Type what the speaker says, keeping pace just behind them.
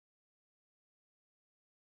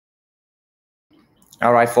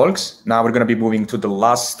All right, folks. Now we're going to be moving to the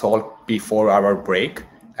last talk before our break,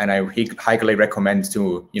 and I highly recommend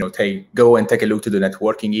to go and take a look to the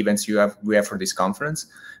networking events we have for this conference.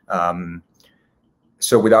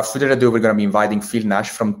 So without further ado, we're going to be inviting Phil Nash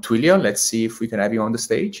from Twilio. Let's see if we can have you on the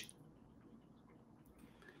stage.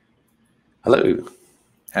 Hello.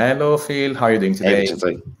 Hello, Phil. How are you doing today?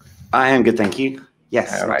 Hey, I am good, thank you.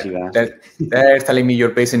 Yes, all not right. too bad. They're telling me you're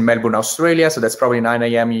based in Melbourne, Australia, so that's probably 9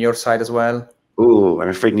 a.m. on your side as well. Oh, I'm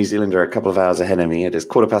afraid New Zealand are a couple of hours ahead of me. It is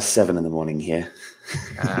 7:15 in the morning here.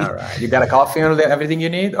 All right. You got a coffee and everything you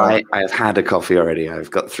need? Or? I've had a coffee already. I've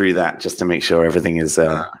got through that just to make sure everything is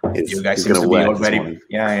you guys seem to be all very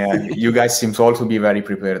you guys seem to also be very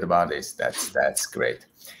prepared about this. That's great.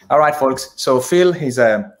 All right, folks. So Phil, he's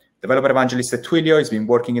a developer evangelist at Twilio. He's been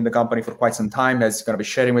working in the company for quite some time. He's going to be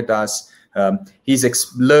sharing with us his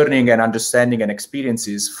learning and understanding and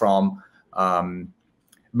experiences from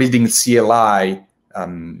building CLI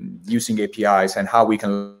using APIs, and how we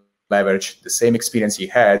can leverage the same experience he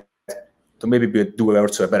had to maybe do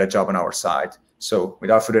also a better job on our side. So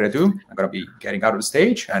without further ado, I'm going to be getting out of the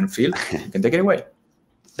stage, and Phil, you can take it away.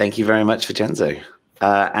 Thank you very much, Vincenzo.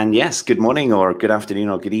 And yes, good morning or good afternoon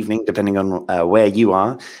or good evening, depending on where you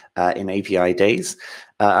are in API days.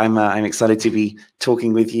 I'm excited to be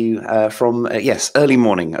talking with you from, early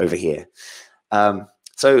morning over here.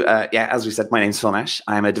 As we said, my name's Phil Nash.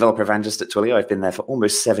 I'm a developer evangelist at Twilio. I've been there for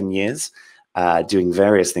almost 7 years, doing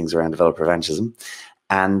various things around developer evangelism.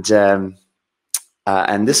 And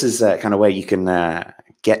this is kind of where you can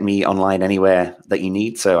get me online anywhere that you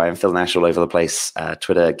need. So I'm Phil Nash all over the place,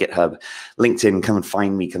 Twitter, GitHub, LinkedIn. Come and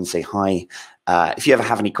find me, come say hi. If you ever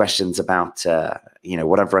have any questions about,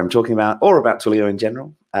 whatever I'm talking about or about Twilio in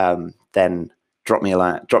general, then drop me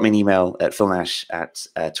an email at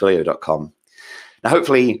philnash@twilio.com. Now,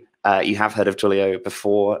 hopefully, you have heard of Twilio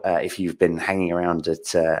before. If you've been hanging around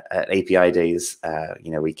at API Days,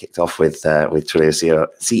 we kicked off with Twilio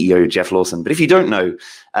CEO Jeff Lawson. But if you don't know,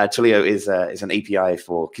 Twilio is an API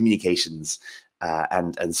for communications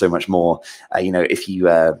and so much more. If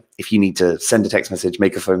you need to send a text message,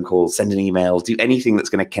 make a phone call, send an email, do anything that's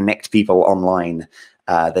going to connect people online,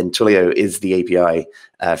 then Twilio is the API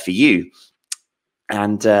for you.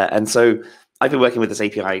 And so I've been working with this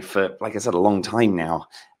API for, like I said, a long time now.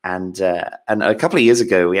 And a couple of years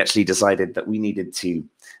ago, we actually decided that we needed to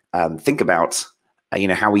think about,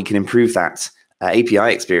 how we can improve that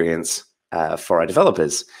API experience for our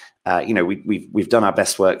developers. We've done our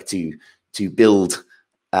best work to build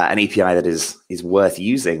an API that is worth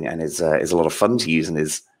using and is a lot of fun to use and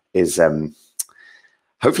is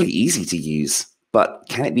hopefully easy to use. But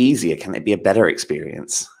can it be easier? Can it be a better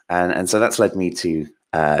experience? And so that's led me to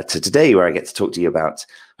today, where I get to talk to you about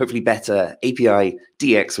hopefully better API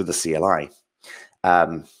DX with the CLI.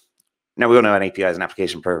 Now, we all know an API is an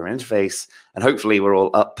application program interface, and hopefully we're all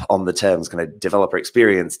up on the terms kind of developer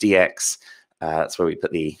experience, DX. That's where we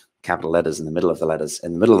put the capital letters in the middle of the letters,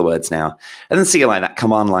 in the middle of the words now. And then CLI, that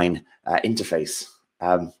command line interface.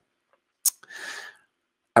 And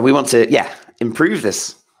we want to, improve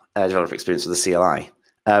this developer experience with the CLI.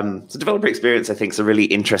 So developer experience, I think, is a really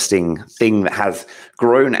interesting thing that has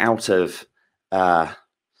grown out of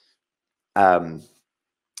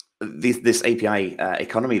this API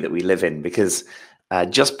economy that we live in, because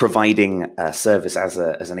just providing a service as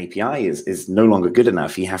an API is no longer good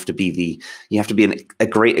enough. You have to be a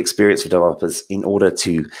great experience for developers in order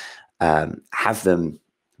to have them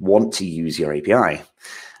want to use your API.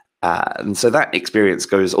 And so that experience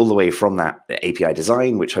goes all the way from that API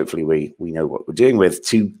design, which hopefully we know what we're doing with,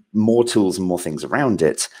 to more tools and more things around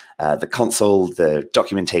it, the console, the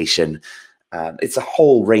documentation. It's a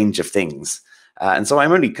whole range of things. And so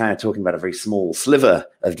I'm only kind of talking about a very small sliver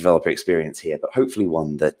of developer experience here, but hopefully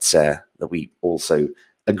one that we also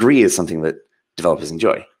agree is something that developers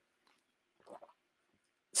enjoy.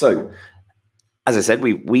 So, as I said,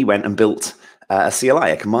 we went and built a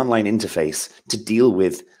CLI, a command line interface, to deal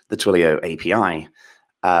with the Twilio API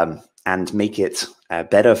and make it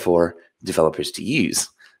better for developers to use.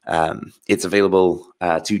 It's available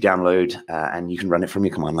to download, and you can run it from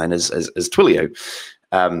your command line as Twilio.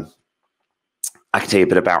 I can tell you a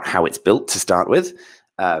bit about how it's built to start with.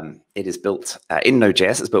 It is built in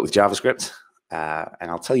Node.js. It's built with JavaScript,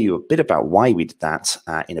 and I'll tell you a bit about why we did that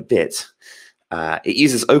in a bit. It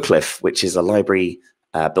uses Oakcliff, which is a library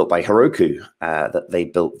built by Heroku that they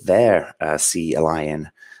built their CLI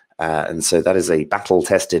in. And so that is a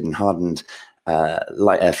battle-tested and hardened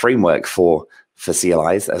framework for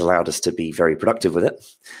CLIs that has allowed us to be very productive with it.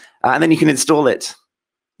 And then you can install it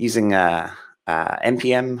using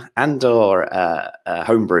NPM and or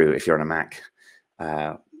Homebrew if you're on a Mac.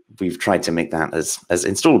 we've tried to make that as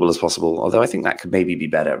installable as possible, although I think that could maybe be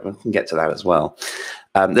better. We can get to that as well.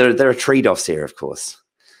 There are trade-offs here, of course.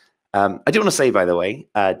 I do want to say, by the way,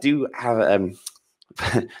 do have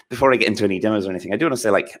before I get into any demos or anything, I do want to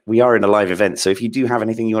say, like, we are in a live event, so if you do have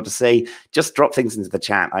anything you want to say, just drop things into the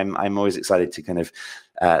chat. I'm always excited to kind of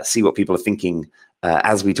see what people are thinking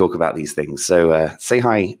as we talk about these things. So say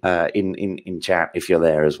hi in chat if you're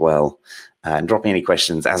there as well, and drop me any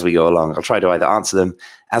questions as we go along. I'll try to either answer them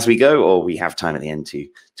as we go, or we have time at the end to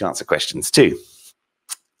answer questions too.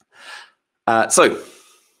 So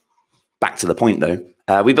back to the point though.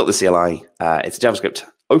 We built the CLI. It's a JavaScript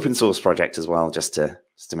open source project as well, just to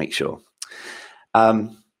make sure.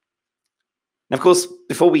 And of course,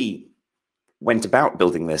 before we went about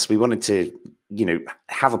building this, we wanted to,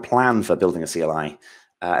 have a plan for building a CLI.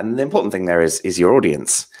 And the important thing there is your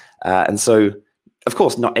audience. And so, of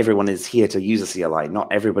course, not everyone is here to use a CLI. Not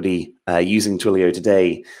everybody using Twilio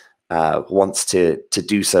today wants to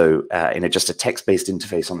do so in just a text-based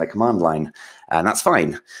interface on their command line, and that's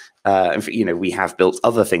fine. We have built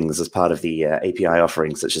other things as part of the API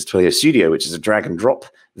offering, such as Twilio Studio, which is a drag and drop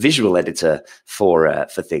visual editor for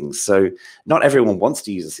things. So not everyone wants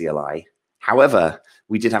to use a CLI. However,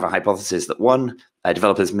 we did have a hypothesis that one,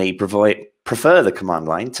 developers may prefer the command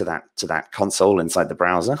line to that console inside the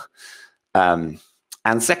browser, and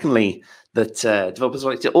secondly, that developers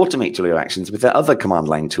like to automate Twilio actions with their other command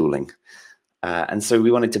line tooling. And so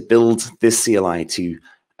we wanted to build this CLI to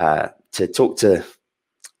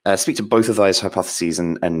speak to both of those hypotheses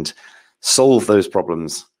and solve those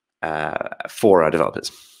problems for our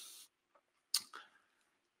developers.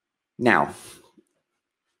 Now,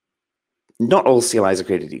 not all CLIs are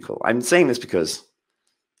created equal. I'm saying this because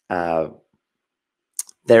there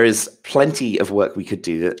is plenty of work we could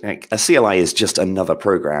do. Like, a CLI is just another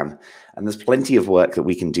program, and there's plenty of work that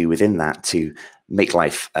we can do within that to make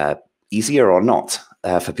life easier or not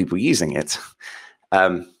for people using it.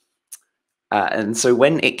 And so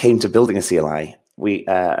when it came to building a CLI,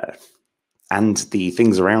 and the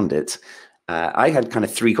things around it, I had kind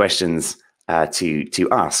of three questions to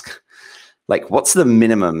ask. Like, what's the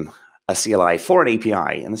minimum a CLI for an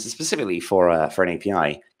API, and this is specifically for an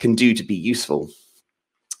API, can do to be useful?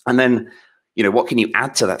 And then, what can you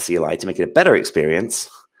add to that CLI to make it a better experience?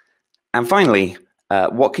 And finally,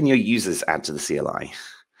 what can your users add to the CLI?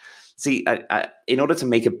 See, in order to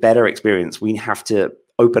make a better experience, we have to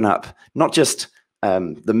open up not just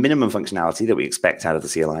the minimum functionality that we expect out of the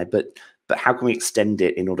CLI, but how can we extend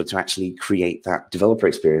it in order to actually create that developer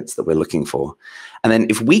experience that we're looking for? And then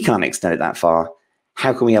if we can't extend it that far,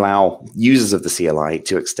 how can we allow users of the CLI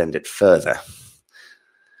to extend it further?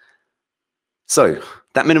 So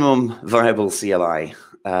that minimum viable CLI,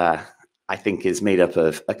 I think, is made up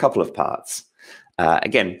of a couple of parts.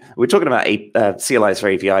 Again, we're talking about CLIs for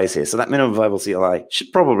APIs here, so that minimum viable CLI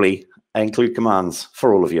should probably include commands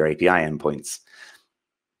for all of your API endpoints.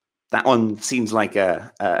 That one seems like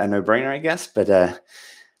a no-brainer, I guess, but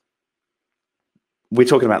we're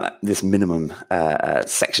talking about this minimum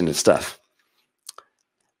section of stuff.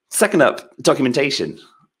 Second up, documentation.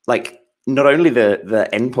 Like, not only the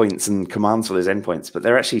endpoints and commands for those endpoints, but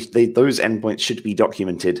they're actually those endpoints should be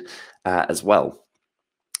documented as well.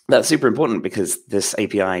 That's super important because this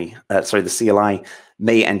API, the CLI,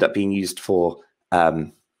 may end up being used for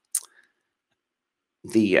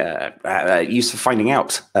use for finding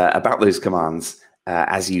out about those commands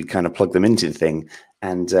as you kind of plug them into the thing,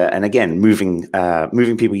 and again, moving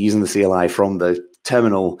people using the CLI from the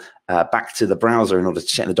terminal back to the browser in order to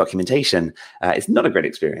check the documentation is not a great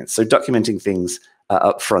experience. So documenting things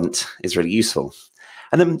up front is really useful.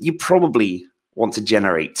 And then you probably want to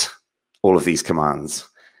generate all of these commands.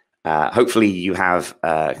 Hopefully you have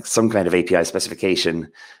some kind of API specification,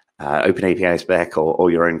 open API spec,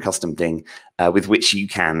 or your own custom thing with which you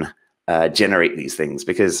can generate these things.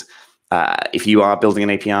 Because if you are building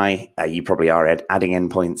an API, you probably are adding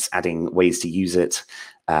endpoints, adding ways to use it,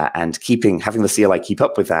 and having the CLI keep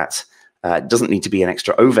up with that doesn't need to be an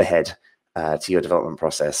extra overhead to your development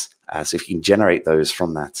process. So if you can generate those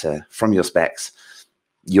from from your specs,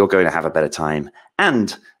 you're going to have a better time,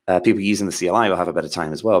 and people using the CLI will have a better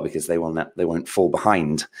time as well, because they won't fall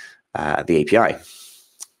behind the API.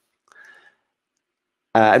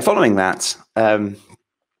 And following that,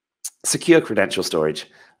 secure credential storage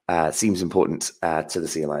seems important to the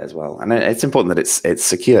CLI as well. And it's important that it's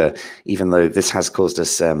secure, even though this has caused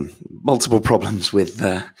us multiple problems with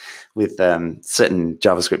certain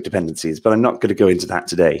JavaScript dependencies. But I'm not going to go into that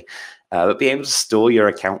today. But being able to store your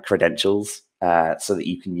account credentials so that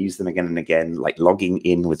you can use them again and again, like logging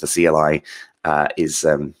in with the CLI, is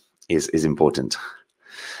important.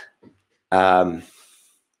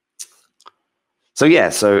 So yeah,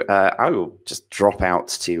 so I will just drop out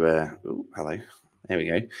to, hello, there we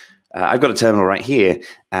go. I've got a terminal right here,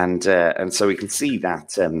 and so we can see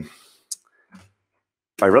that if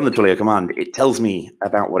I run the Twilio command, it tells me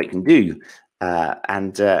about what it can do.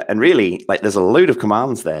 And really, like, there's a load of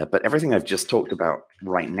commands there, but everything I've just talked about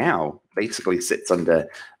right now basically sits under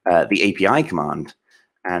the API command.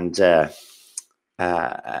 And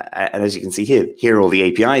as you can see here are all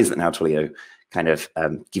the APIs that now Twilio kind of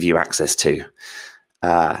give you access to.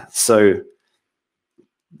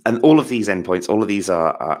 And all of these endpoints, all of these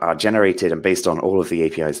are generated and based on all of the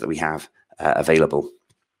APIs that we have available.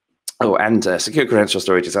 Oh, and secure credential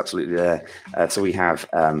storage is absolutely there. So we have,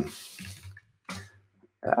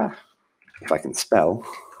 if I can spell,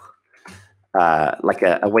 like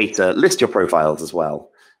a way to list your profiles as well.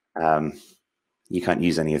 You can't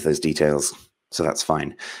use any of those details, so that's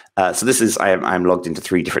fine. So this is, I'm logged into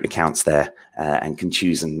 3 different accounts there and can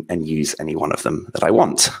choose and use any one of them that I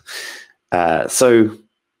want. So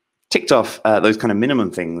ticked off those kind of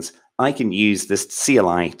minimum things, I can use this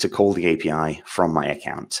CLI to call the API from my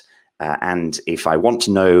account. And if I want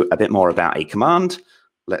to know a bit more about a command,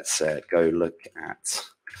 let's go look at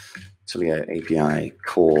Twilio API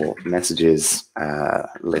core messages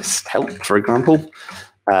list help, for example.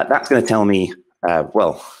 That's going to tell me,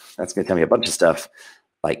 that's going to tell me a bunch of stuff,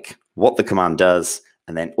 like what the command does,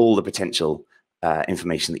 and then all the potential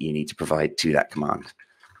information that you need to provide to that command.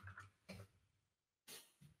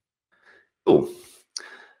 Cool.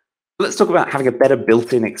 Let's talk about having a better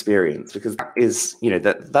built-in experience, because that is,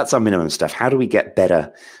 that's our minimum stuff. How do we get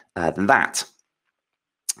better than that?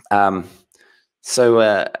 As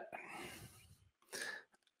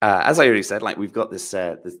I already said, like, we've got this,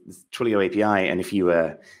 this Twilio API, and if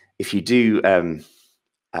you do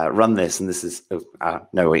run this, and this is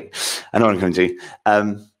no, wait, I know what I'm coming to.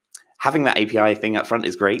 Having that API thing up front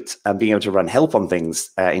is great, and being able to run help on things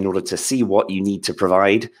in order to see what you need to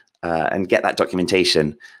provide and get that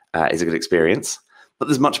documentation is a good experience. But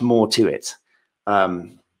there's much more to it.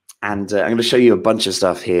 And I'm going to show you a bunch of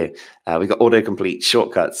stuff here. We've got autocomplete,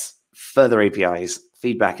 shortcuts, further APIs,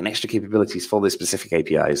 feedback, and extra capabilities for those specific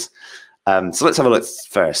APIs. So let's have a look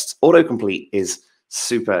first. Autocomplete is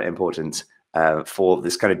super important for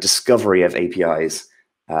this kind of discovery of APIs,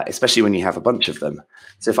 especially when you have a bunch of them.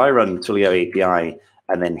 So if I run Twilio API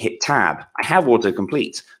and then hit tab, I have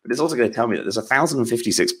autocomplete, but it's also going to tell me that there's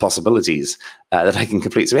 1,056 possibilities that I can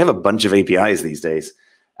complete. So we have a bunch of APIs these days,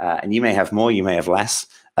 and you may have more, you may have less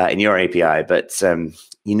in your API, but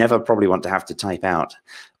you never probably want to have to type out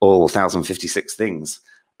all 1,056 things.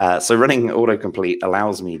 So running autocomplete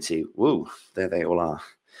allows me to, whoa, there they all are.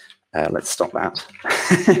 Let's stop that.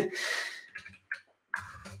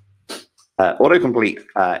 Autocomplete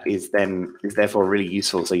is therefore really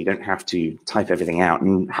useful, so you don't have to type everything out,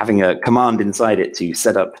 and having a command inside it to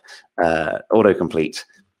set up autocomplete,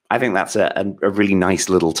 I think that's a really nice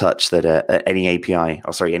little touch that any API,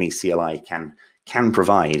 or sorry, any CLI can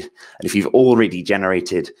provide. And if you've already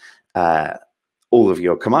generated all of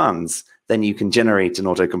your commands, then you can generate an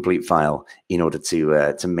autocomplete file in order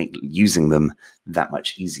to make using them that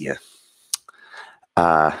much easier.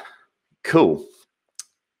 Cool.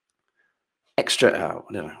 Extra,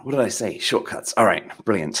 what did I say? Shortcuts. All right,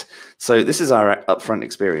 brilliant. So this is our upfront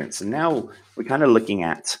experience. And now we're kind of looking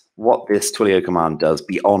at what this Twilio command does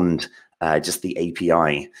beyond just the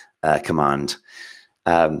API command.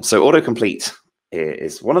 So autocomplete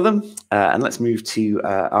is one of them. And let's move to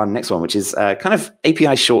our next one, which is kind of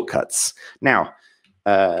API shortcuts. Now,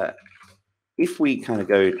 if we kind of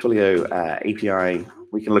go Twilio API,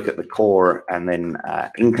 we can look at the core and then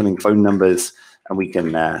incoming phone numbers, and we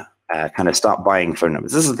can kind of start buying phone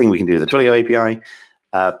numbers. This is the thing we can do with the Twilio API,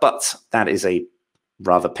 but that is a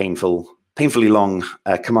rather painfully long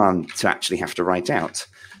command to actually have to write out.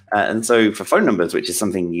 And so for phone numbers, which is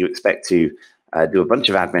something you expect to do a bunch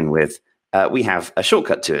of admin with, we have a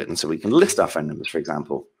shortcut to it. And so we can list our phone numbers, for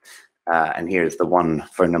example. And here's the one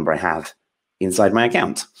phone number I have inside my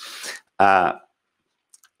account. And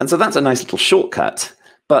so that's a nice little shortcut,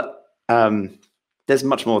 but there's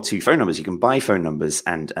much more to phone numbers. You can buy phone numbers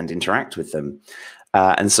and interact with them.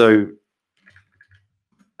 And so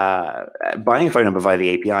buying a phone number via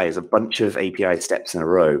the API is a bunch of API steps in a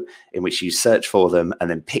row in which you search for them and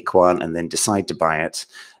then pick one and then decide to buy it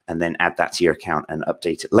and then add that to your account and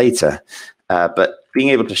update it later. But being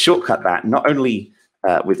able to shortcut that, not only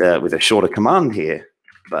with a shorter command here,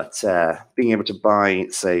 but being able to buy,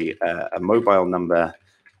 say, a mobile number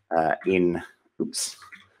in, oops,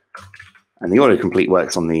 and the autocomplete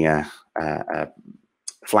works on the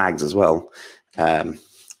flags as well.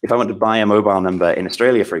 If I want to buy a mobile number in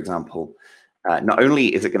Australia, for example, not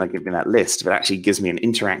only is it going to give me that list, but actually gives me an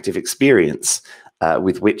interactive experience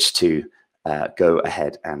with which to go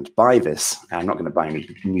ahead and buy this. I'm not going to buy any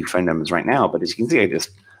new phone numbers right now, but as you can see, I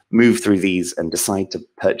just move through these and decide to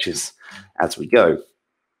purchase as we go.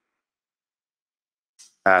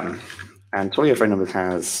 And Twilio phone numbers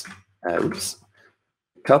has a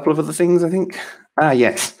couple of other things, I think.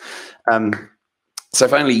 Yes. So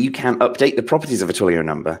finally, you can update the properties of a Twilio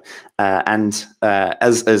number. And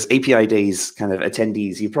as Apidays kind of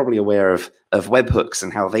attendees, you're probably aware of webhooks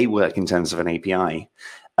and how they work in terms of an API.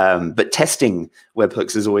 But testing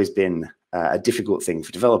webhooks has always been a difficult thing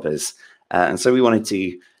for developers. And so we wanted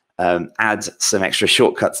to add some extra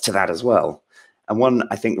shortcuts to that as well. And one,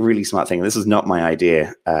 I think, really smart thing, and this is not my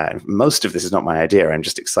idea. Most of this is not my idea. I'm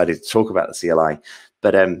just excited to talk about the CLI.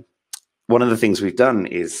 But one of the things we've done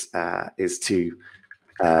is to,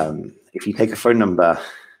 if you take a phone number,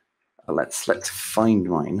 let's find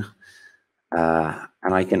mine,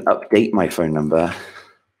 and I can update my phone number.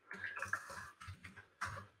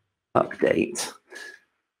 Update.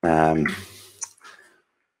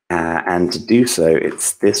 And to do so,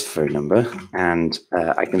 it's this phone number, and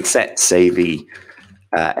I can set, say, the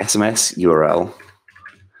SMS URL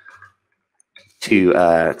to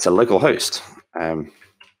localhost.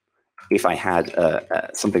 If I had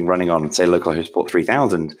something running on, say, localhost port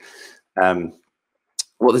 3000,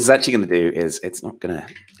 what this is actually going to do is it's not going to,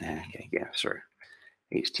 okay, yeah, sure,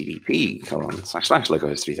 http://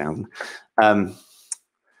 localhost 3000.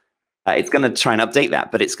 It's going to try and update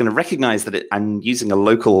that, but it's going to recognize that I'm using a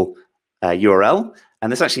local URL,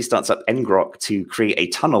 and this actually starts up ngrok to create a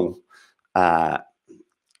tunnel,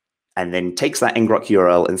 and then takes that ngrok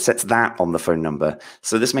URL and sets that on the phone number.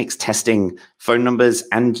 So this makes testing phone numbers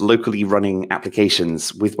and locally running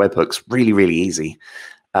applications with webhooks really, really easy.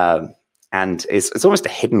 And it's almost a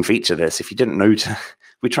hidden feature, this. If you didn't know,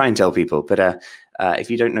 we try and tell people, but if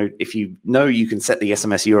you don't know, if you know you can set the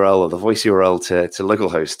SMS URL or the voice URL to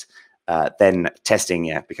localhost, then testing,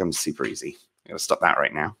 yeah, becomes super easy. I'm going to stop that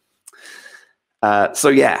right now. So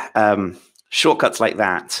yeah, shortcuts like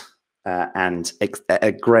that and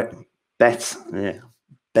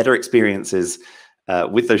better experiences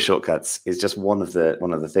with those shortcuts is just one of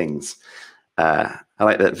the things. I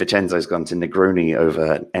like that Vincenzo's gone to Negroni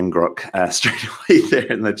over ngrok straight away there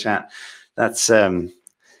in the chat. That's it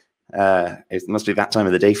must be that time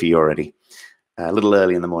of the day for you already. A little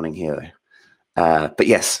early in the morning here, though. But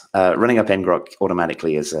yes, running up ngrok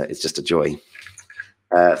automatically is just a joy.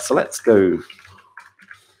 So let's go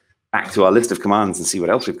back to our list of commands and see what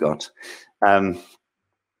else we've got.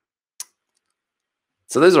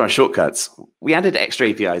 So those are our shortcuts. We added extra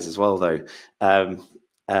APIs as well, though.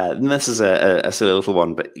 And this is a silly little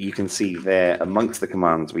one, but you can see there amongst the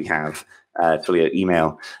commands we have Twilio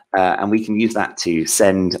email, and we can use that to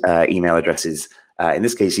send email addresses, in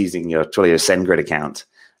this case using your Twilio SendGrid account.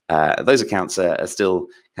 Those accounts are still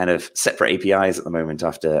kind of separate APIs at the moment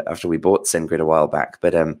after we bought SendGrid a while back,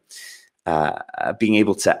 but being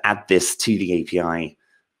able to add this to the API,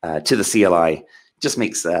 to the CLI, just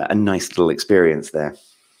makes a nice little experience there.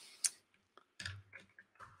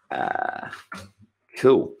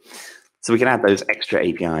 Cool. So we can add those extra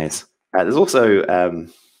APIs. There's also, what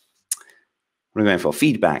I'm going for,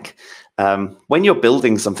 feedback. When you're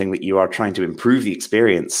building something that you are trying to improve the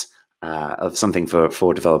experience of something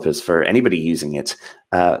for developers, for anybody using it,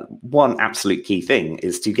 one absolute key thing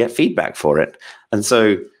is to get feedback for it. And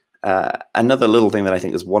so another little thing that I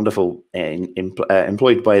think is wonderful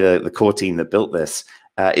employed by the core team that built this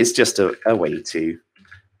is just a way to,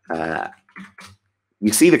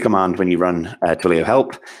 you see the command when you run Twilio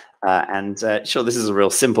help, and sure, this is a real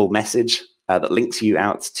simple message that links you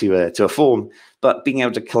out to a form, but being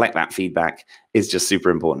able to collect that feedback is just super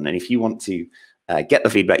important. And if you want to get the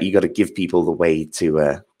feedback, you got to give people the way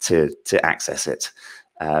to access it.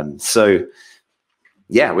 So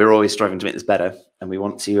yeah, we're always striving to make this better, and we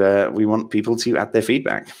want people to add their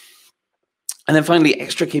feedback. And then finally,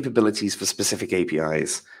 extra capabilities for specific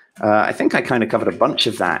APIs. I think I kind of covered a bunch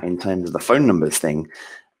of that in terms of the phone numbers thing,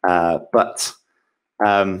 but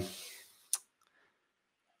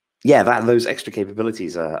yeah, those extra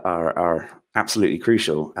capabilities are absolutely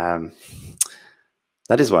crucial.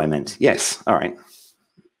 That is what I meant. Yes. All right.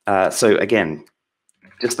 So again,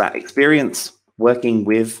 just that experience working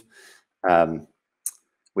with phone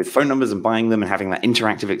numbers and buying them and having that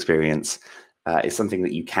interactive experience is something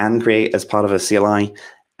that you can create as part of a CLI.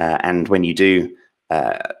 And when you do,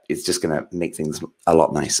 it's just going to make things a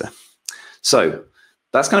lot nicer. So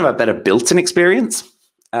that's kind of a better built-in experience,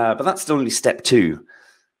 but that's still only step 2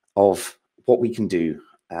 of what we can do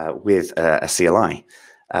with a CLI.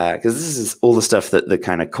 because this is all the stuff that the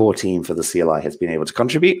kind of core team for the CLI has been able to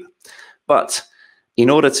contribute. But in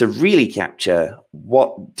order to really capture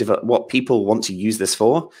what people want to use this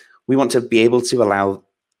for, we want to be able to allow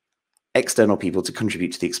external people to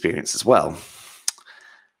contribute to the experience as well.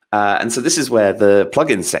 And so this is where the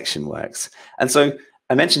plugins section works. And so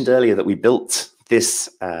I mentioned earlier that we built this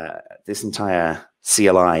this entire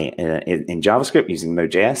CLI in JavaScript using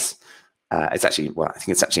Node.js. It's actually, well, I think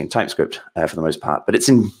it's actually in TypeScript for the most part, but it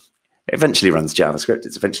eventually runs JavaScript.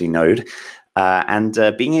 It's eventually Node. And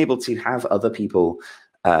being able to have other people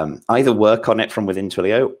either work on it from within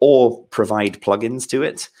Twilio or provide plugins to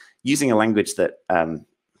it using a language that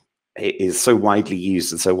is so widely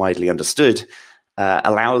used and so widely understood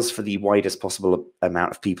allows for the widest possible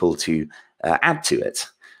amount of people to add to it.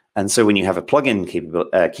 And so when you have a plugin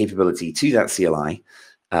capability to that CLI,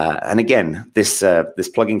 and again, this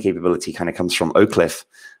plugin capability kind of comes from Oakcliff.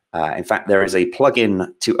 In fact, there is a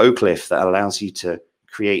plugin to Oakcliff that allows you to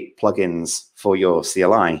create plugins for your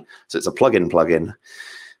CLI. So it's a plugin,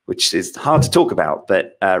 which is hard to talk about,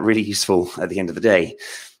 but really useful at the end of the day.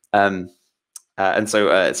 And so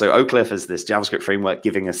Oakcliff is this JavaScript framework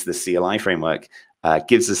giving us this CLI framework,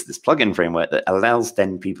 gives us this plugin framework that allows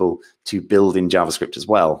then people to build in JavaScript as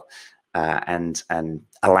well, and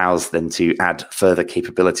allows them to add further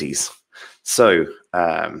capabilities. So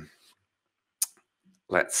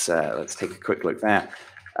let's take a quick look there,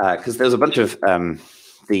 because there's a bunch of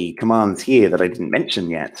the commands here that I didn't mention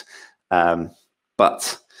yet,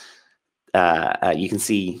 but you can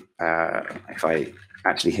see if I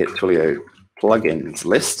actually hit Twilio plugins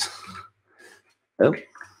list. Oh,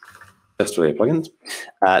 just Twilio plugins.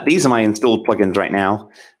 These are my installed plugins right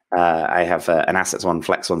now. I have an assets one,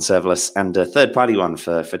 flex one, serverless, and a third-party one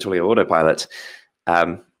for Twilio Autopilot.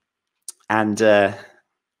 And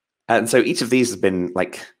so each of these has been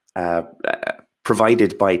like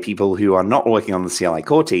provided by people who are not working on the CLI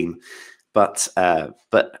core team, but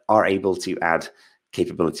are able to add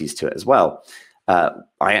capabilities to it as well.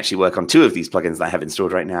 I actually work on two of these plugins that I have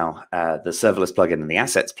installed right now, the serverless plugin and the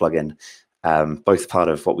assets plugin, both part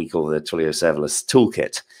of what we call the Twilio serverless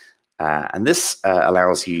toolkit. And this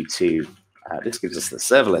allows you to, this gives us the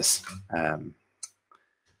serverless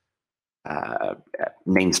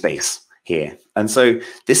namespace here. And so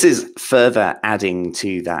this is further adding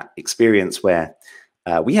to that experience where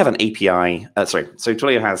we have an API, so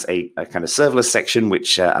Twilio has a kind of serverless section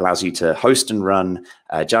which allows you to host and run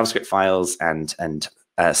JavaScript files and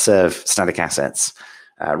serve static assets.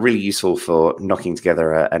 Really useful for knocking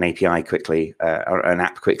together an API quickly, or an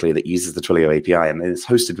app quickly that uses the Twilio API, and it's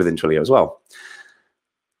hosted within Twilio as well.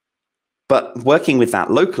 But working with that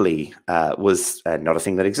locally was not a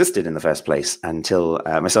thing that existed in the first place until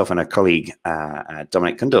myself and a colleague,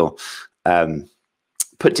 Dominic Kundal,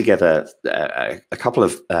 put together a couple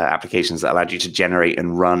of applications that allowed you to generate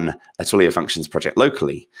and run a Twilio Functions project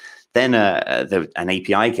locally. Then an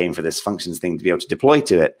API came for this Functions thing to be able to deploy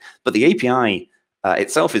to it. But the API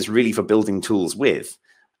itself is really for building tools with.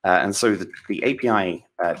 And so the API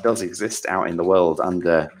does exist out in the world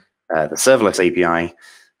under the serverless API.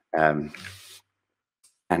 And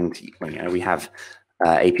we have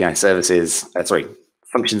API services,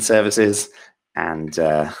 function services,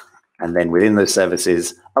 and then within those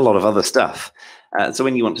services, a lot of other stuff. So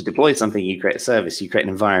when you want to deploy something, you create a service, you create an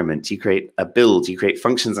environment, you create a build, you create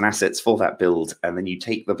functions and assets for that build, and then you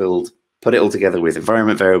take the build, put it all together with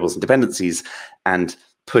environment variables and dependencies, and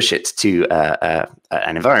push it to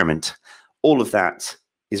an environment. All of that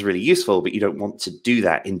is really useful, but you don't want to do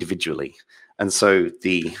that individually. And so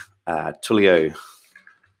the Twilio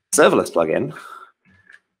serverless plugin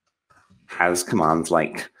has commands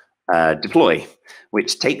like deploy,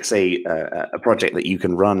 which takes a project that you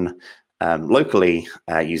can run locally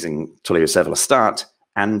using Twilio serverless start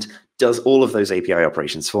and does all of those API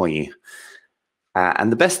operations for you.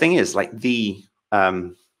 And the best thing is, like, the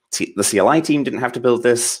CLI team didn't have to build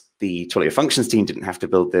this. The Twilio Functions team didn't have to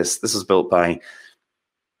build this. This was built by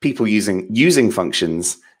people using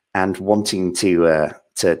functions and wanting to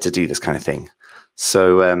do this kind of thing.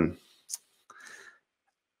 So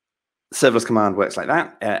serverless command works like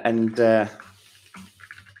that, and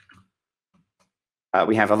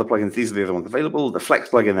we have other plugins. These are the other ones available. The Flex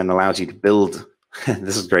plugin then allows you to build.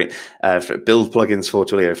 This is great. Build plugins for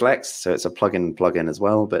Twilio Flex, so it's a plugin as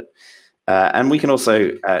well. But and we can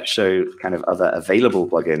also show kind of other available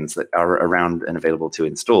plugins that are around and available to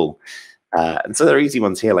install. And so there are easy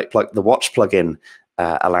ones here, like the Watch plugin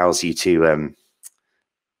allows you to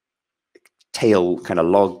tail kind of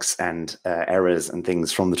logs and errors and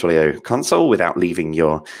things from the Twilio console without leaving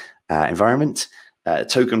your environment.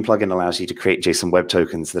 Token plugin allows you to create JSON web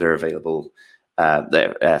tokens that are available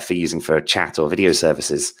for using for chat or video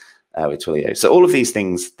services with Twilio. So all of these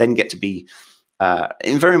things then get to be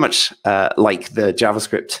in very much like the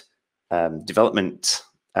JavaScript development.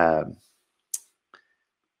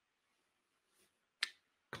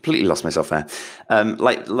 Completely lost myself there.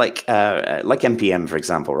 Like NPM, for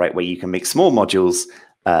example, right, where you can make small modules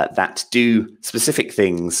that do specific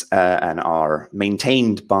things and are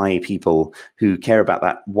maintained by people who care about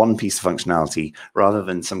that one piece of functionality rather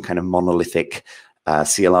than some kind of monolithic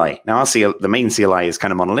CLI. Now, the main CLI is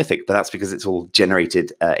kind of monolithic, but that's because it's all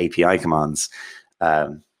generated API commands.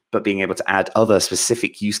 But being able to add other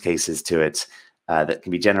specific use cases to it that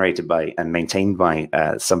can be generated by and maintained by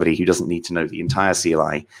somebody who doesn't need to know the entire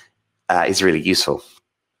CLI is really useful.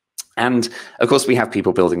 And of course, we have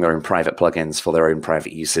people building their own private plugins for their own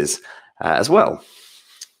private uses as well.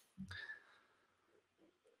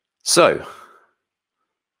 So,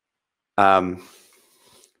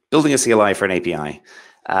 building a CLI for an API.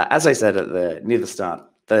 As I said near the start,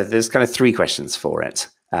 there's kind of 3 questions for it.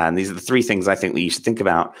 And these are the 3 things I think that you should think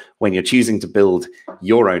about when you're choosing to build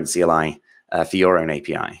your own CLI for your own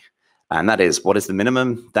API. And that is, what is the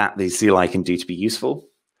minimum that the CLI can do to be useful?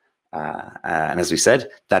 And as we said,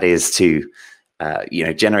 that is to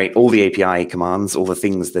generate all the API commands, all the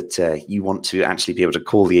things that you want to actually be able to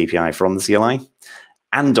call the API from the CLI,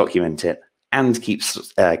 and document it, and keep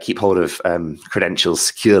hold of credentials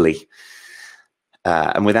securely.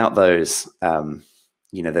 And without those,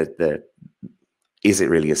 is it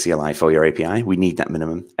really a CLI for your API? We need that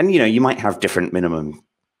minimum. And you might have different minimum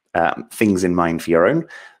things in mind for your own.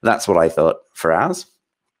 That's what I thought for ours.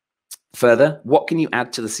 Further, what can you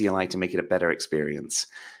add to the CLI to make it a better experience?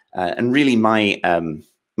 And really, my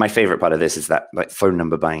favorite part of this is that phone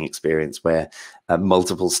number buying experience, where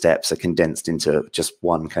multiple steps are condensed into just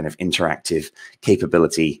one kind of interactive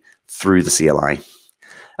capability through the CLI.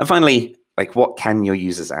 And finally, what can your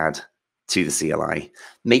users add to the CLI?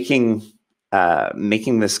 Making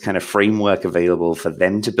this kind of framework available for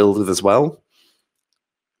them to build with as well,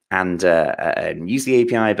 and use the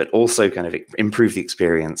API, but also kind of improve the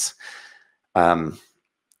experience,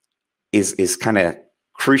 is kind of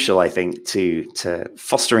crucial, I think, to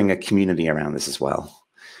fostering a community around this as well.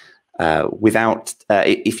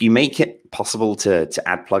 If you make it possible to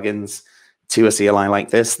add plugins to a CLI like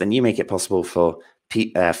this, then you make it possible for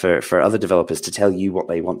other developers to tell you what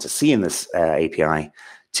they want to see in this API,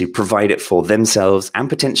 to provide it for themselves and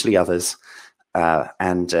potentially others,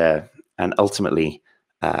 and ultimately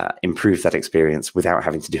improve that experience without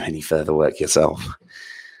having to do any further work yourself.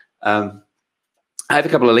 I have a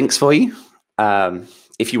couple of links for you.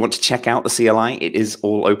 If you want to check out the CLI, it is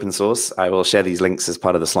all open source. I will share these links as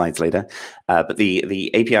part of the slides later. But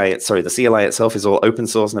the CLI itself is all open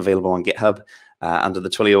source and available on GitHub under the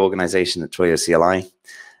Twilio organization at Twilio CLI.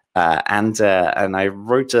 And I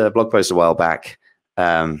wrote a blog post a while back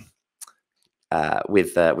with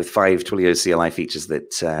 5 Twilio CLI features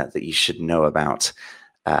that you should know about,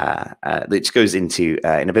 which goes into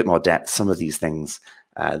in a bit more depth some of these things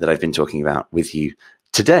that I've been talking about with you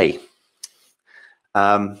today.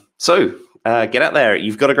 So get out there.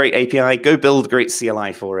 You've got a great API. Go build a great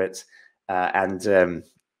CLI for it,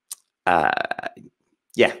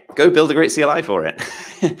 yeah, go build a great CLI for it.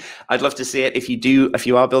 I'd love to see it. If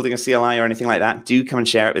you are building a CLI or anything like that, do come and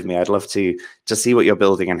share it with me. I'd love to see what you're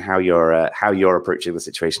building and how you're approaching the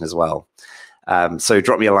situation as well. So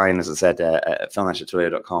drop me a line, as I said, at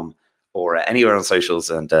philnash@twilio.com or anywhere on socials,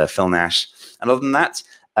 and Phil Nash. And other than that,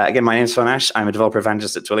 again, my name is Phil Nash. I'm a developer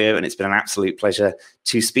evangelist at Twilio, and it's been an absolute pleasure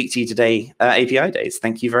to speak to you today, API Days.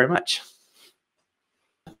 Thank you very much.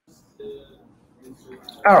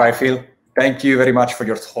 All right, Phil. Thank you very much for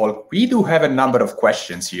your talk. We do have a number of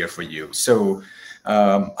questions here for you. So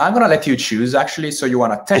I'm going to let you choose, actually. So you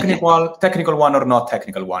want a technical one or not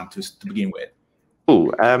technical one to begin with?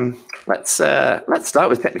 Oh, let's start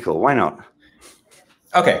with technical. Why not?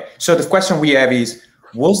 Okay. So the question we have is,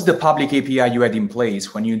 was the public API you had in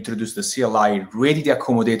place when you introduced the CLI ready to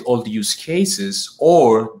accommodate all the use cases,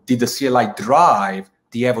 or did the CLI drive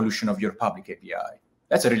the evolution of your public API?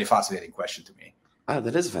 That's a really fascinating question to me. Oh,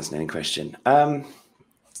 that is a fascinating question.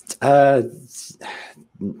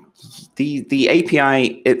 The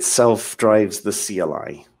API itself drives the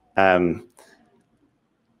CLI.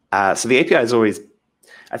 So the API is always,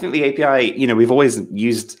 I think the API, we've always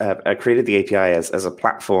used, created the API as a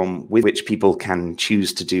platform with which people can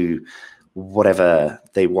choose to do whatever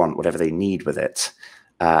they want, whatever they need with it.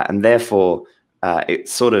 And therefore, it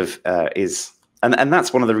sort of is, and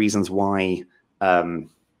that's one of the reasons why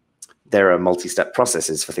there are multi-step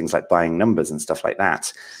processes for things like buying numbers and stuff like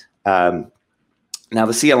that. Now,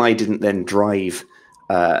 the CLI didn't then drive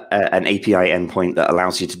an API endpoint that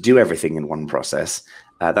allows you to do everything in one process,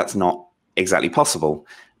 that's not exactly possible.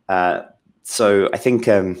 So I think,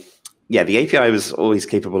 yeah, the API was always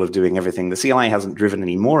capable of doing everything. The CLI hasn't driven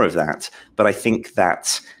any more of that, but I think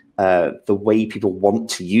that the way people want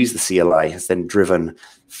to use the CLI has then driven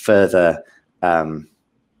further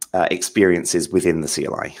experiences within the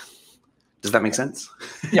CLI. Does that make sense?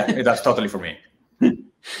 Yeah, it does totally for me.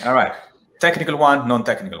 All right. Technical one,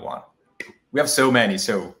 non-technical one. We have so many,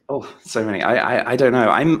 so. Oh, so many. I don't know.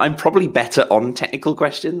 I'm probably better on technical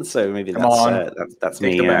questions, so maybe that's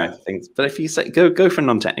me. But if you say go for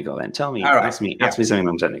non-technical, then tell me. Right. Ask me something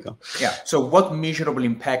non-technical. Yeah. So, what measurable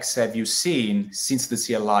impacts have you seen since the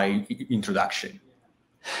CLI introduction?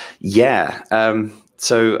 Yeah.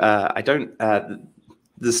 So I don't.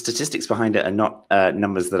 The statistics behind it are not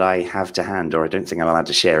numbers that I have to hand, or I don't think I'm allowed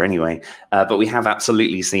to share anyway. But we have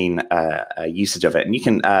absolutely seen usage of it, and you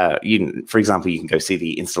can, for example, you can go see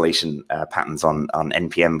the installation patterns on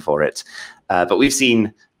NPM for it. But we've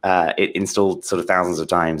seen it installed sort of thousands of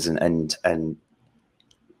times and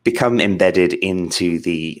become embedded into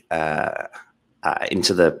the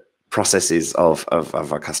processes of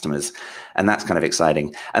our customers, and that's kind of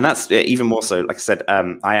exciting. And that's even more so, like I said,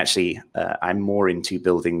 I'm more into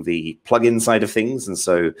building the plugin side of things, and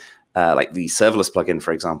so like the serverless plugin,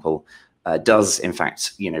 for example, does in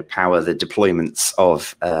fact power the deployments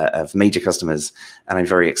of major customers, and I'm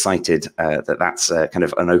very excited that that's kind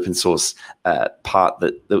of an open source part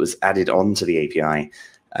that was added on to the API,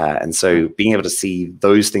 and so being able to see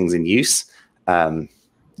those things in use.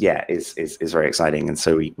 Yeah, is very exciting, and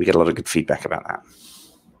so we get a lot of good feedback about that.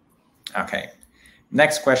 Okay,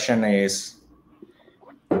 next question is,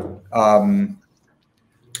 how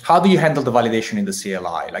do you handle the validation in the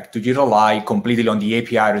CLI? Like, do you rely completely on the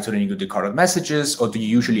API returning you the correct messages, or do you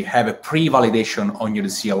usually have a pre-validation on your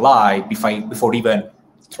CLI before even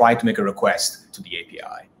trying to make a request to the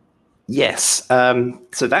API? Yes,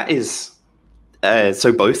 so that is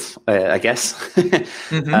so both, I guess.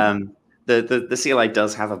 Mm-hmm. The CLI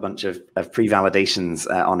does have a bunch of pre-validations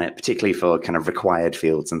on it, particularly for kind of required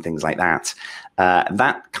fields and things like that.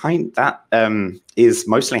 That is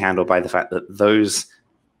mostly handled by the fact that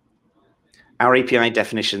our API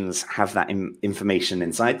definitions have that information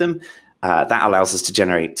inside them. That allows us to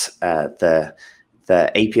generate the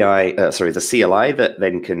CLI that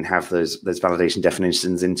then can have those validation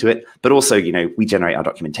definitions into it. But also, we generate our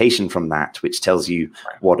documentation from that, which tells you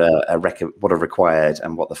what are required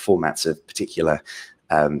and what the formats of particular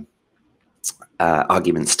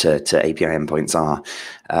arguments to API endpoints are.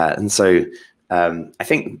 And so I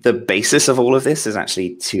think the basis of all of this is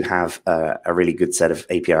actually to have a really good set of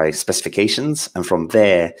API specifications, and from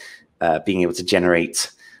there, being able to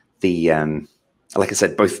generate the like I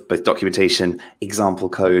said, both documentation, example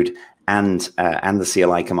code, and the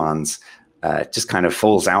CLI commands just kind of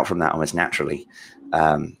falls out from that almost naturally.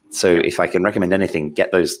 So if I can recommend anything,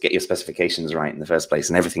 get your specifications right in the first place,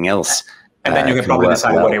 and everything else. And then you can probably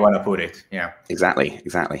decide where you want to put it. Yeah. Exactly.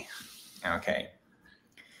 Okay.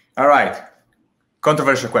 All right.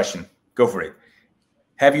 Controversial question. Go for it.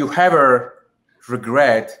 Have you ever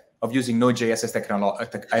regret of using Node.js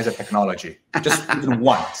as a technology? Just even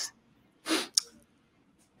once.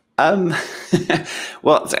 Well,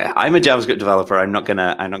 I'm a JavaScript developer. I'm not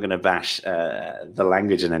gonna bash the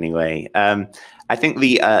language in any way. I think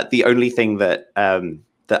the only thing that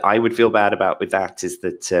I would feel bad about with that is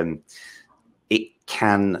that it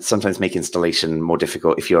can sometimes make installation more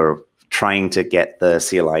difficult if you're trying to get the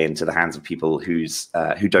CLI into the hands of people who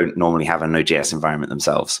don't normally have a Node.js environment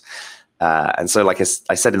themselves. And so, like I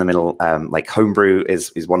said in the middle, like Homebrew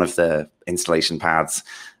is one of the installation paths.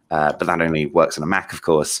 But that only works on a Mac, of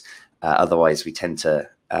course. Otherwise, we tend to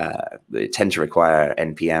require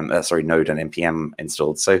Node and npm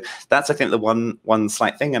installed. So that's, I think, the one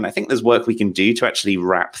slight thing. And I think there's work we can do to actually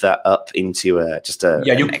wrap that up into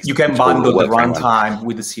you can bundle the runtime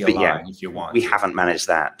with the CLI if you want. We haven't managed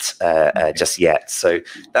that just yet. So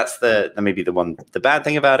that's maybe the bad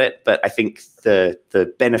thing about it. But I think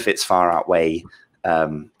the benefits far outweigh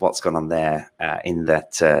what's gone on there in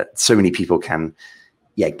that so many people can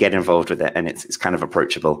get involved with it, and it's kind of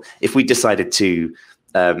approachable. If we decided to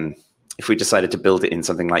build it in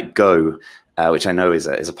something like Go, which I know is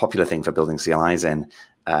a popular thing for building CLIs in,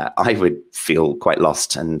 I would feel quite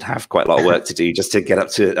lost and have quite a lot of work to do just to get up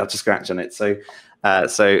to scratch on it. So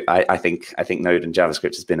I think Node and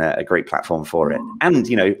JavaScript has been a great platform for it,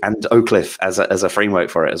 and Oak Cliff as a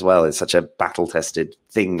framework for it as well is such a battle tested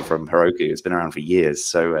thing from Heroku. It's been around for years.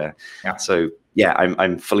 So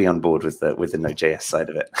I'm fully on board with the Node.js side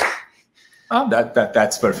of it. Oh,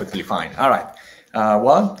 that's perfectly fine. All right.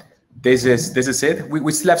 Well, this is it.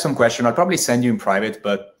 We still have some questions. I'll probably send you in private,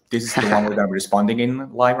 but this is the one we're going to be responding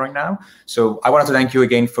in live right now. So I wanted to thank you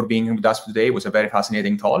again for being with us today. It was a very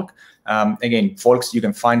fascinating talk. Again, folks, you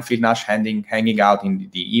can find Phil Nash hanging out in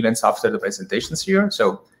the events after the presentations here.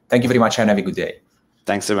 So thank you very much and have a good day.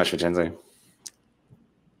 Thanks so much, Vincenzo.